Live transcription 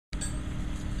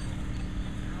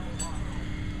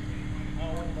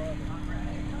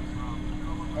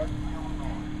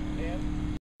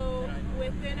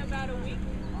about a week,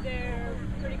 they're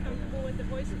pretty comfortable with the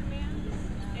voice commands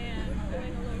and pulling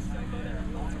a little sailboat and a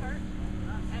little cart,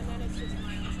 and then it's just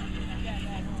miles after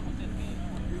that.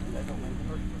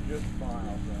 Just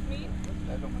miles. Me?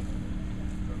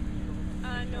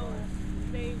 No,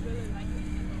 they really like it.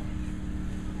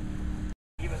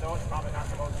 Even though it's probably not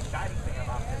the most exciting thing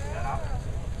about this setup,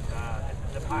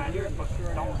 the Pioneers put the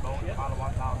stone boat about a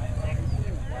 1,006.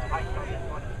 Height on this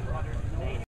one is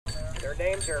 280. Their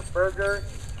names are Burger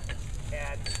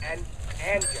and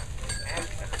Anja.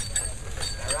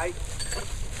 All right.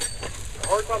 The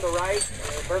horse on the right,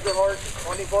 the Burger horse,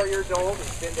 24 years old.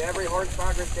 He's been to every Horse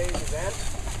Progress Days event.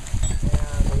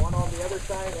 And the one on the other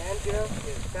side, Anja,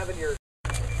 is 7 years old.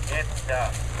 It's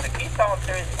the Keystone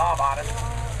Series bow bottoms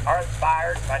are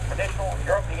inspired by traditional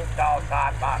European-style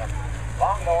sod bottoms,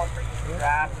 long known for easy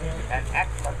draft and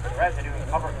excellent for residue and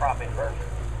cover crop inversion.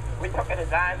 We took a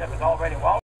design that was already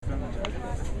well.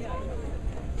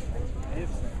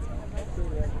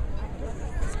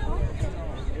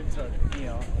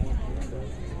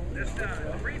 This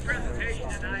free presentation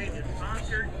tonight is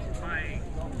sponsored by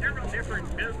several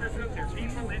different businesses. There's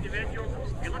people, individuals.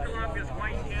 If you look along this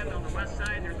white tent on the west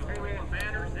side, there's a whole row of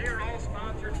banners. They are all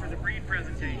sponsored for the breed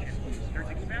presentation. There's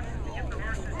expenses to get the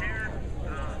horses here,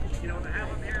 to have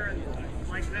them here and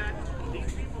like that.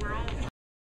 These people are all...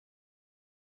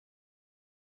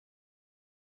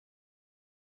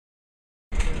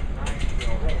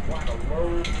 Quite a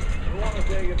load. We want to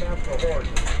tell you about the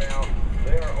horses now.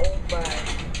 They are old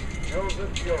back.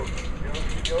 Joseph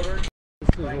Yoder. This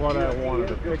is what I wanted,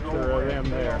 a picture of them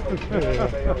there.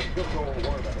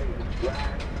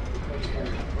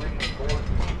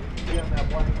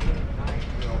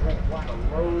 Quite a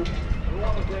load. We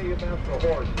want to tell you about the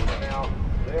horses now.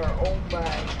 They are owned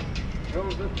by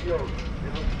Joseph Yoder.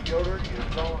 Joseph Yoder, you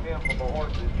saw him from the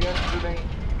horses yesterday.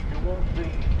 You won't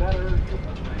see better. You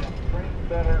won't see him trained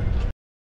better.